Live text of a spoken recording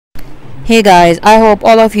Hey guys, I hope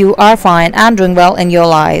all of you are fine and doing well in your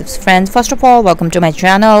lives. Friends, first of all, welcome to my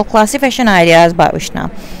channel, Classy Fashion Ideas by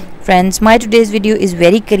Ushna. Friends, my today's video is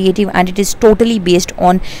very creative and it is totally based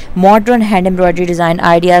on modern hand embroidery design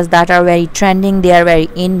ideas that are very trending, they are very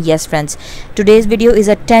in. Yes friends, today's video is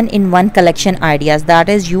a 10-in-1 collection ideas. That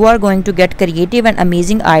is, you are going to get creative and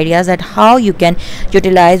amazing ideas at how you can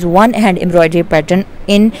utilize one hand embroidery pattern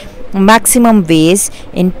in maximum ways,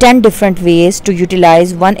 in 10 different ways to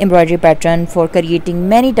utilize one embroidery pattern for creating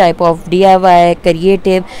many type of DIY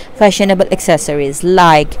creative fashionable accessories,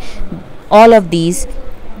 like all of these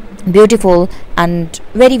beautiful and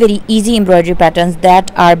very easy embroidery patterns that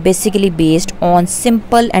are basically based on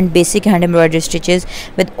simple and basic hand embroidery stitches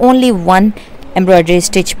with only one embroidery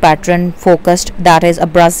stitch pattern focused, that is a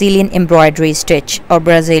Brazilian embroidery stitch or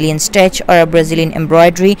Brazilian stitch or a Brazilian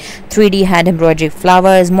embroidery, 3D hand embroidery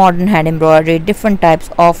flowers, modern hand embroidery. Different types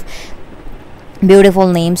of beautiful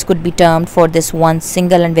names could be termed for this one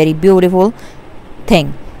single and very beautiful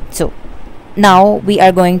thing. So now we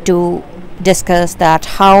are going to discuss that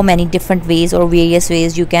how many different ways or various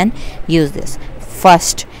ways you can use this.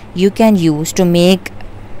 First, you can use to make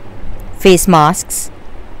face masks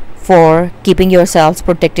for keeping yourselves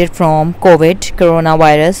protected from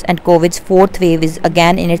coronavirus, and COVID's fourth wave is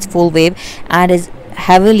again in its full wave and is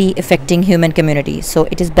heavily affecting human community, so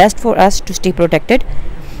it is best for us to stay protected.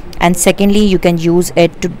 And secondly, you can use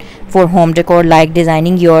it for home decor, like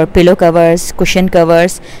designing your pillow covers, cushion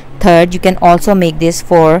covers. Third, you can also make this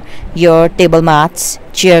for your table mats,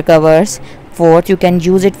 chair covers. Fourth, you can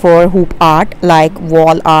use it for hoop art, like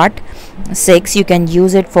wall art. 6, you can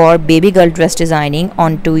use it for baby girl dress designing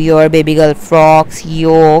onto your baby girl frocks,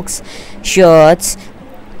 yokes, shirts.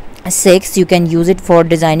 6, you can use it for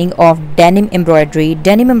designing of denim embroidery.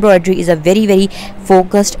 Denim embroidery is a very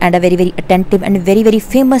focused and a very attentive and very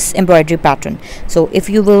famous embroidery pattern. So if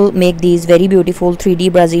you will make these very beautiful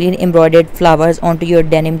 3D Brazilian embroidered flowers onto your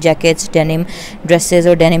denim jackets, denim dresses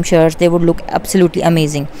or denim shirts, they would look absolutely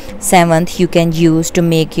amazing. 7th, you can use to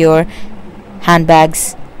make your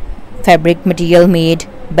handbags, fabric material made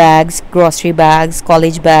bags, grocery bags,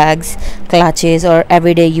 college bags, clutches, or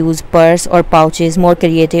everyday use purse or pouches more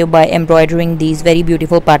creative by embroidering these very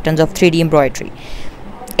beautiful patterns of 3D embroidery.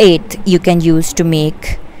 8th, you can use to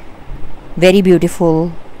make very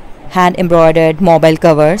beautiful hand embroidered mobile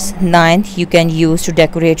covers. 9th, you can use to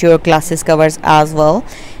decorate your classes covers as well.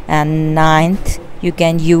 And 9th, you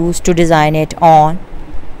can use to design it on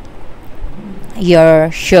your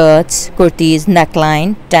shirts, kurtis,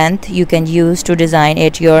 neckline. 10th, you can use to design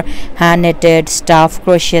it your hand knitted stuff,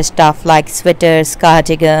 crochet stuff like sweaters,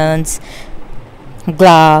 cardigans,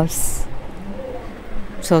 gloves.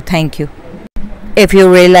 So thank you. If you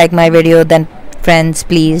really like my video, then friends,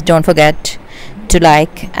 please don't forget to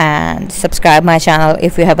like and subscribe my channel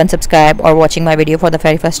if you haven't subscribed or watching my video for the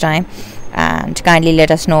very first time, and kindly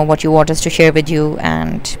let us know what you want us to share with you,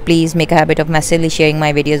 and please make a habit of massively sharing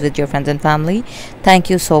my videos with your friends and family. Thank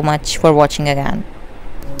you so much for watching again.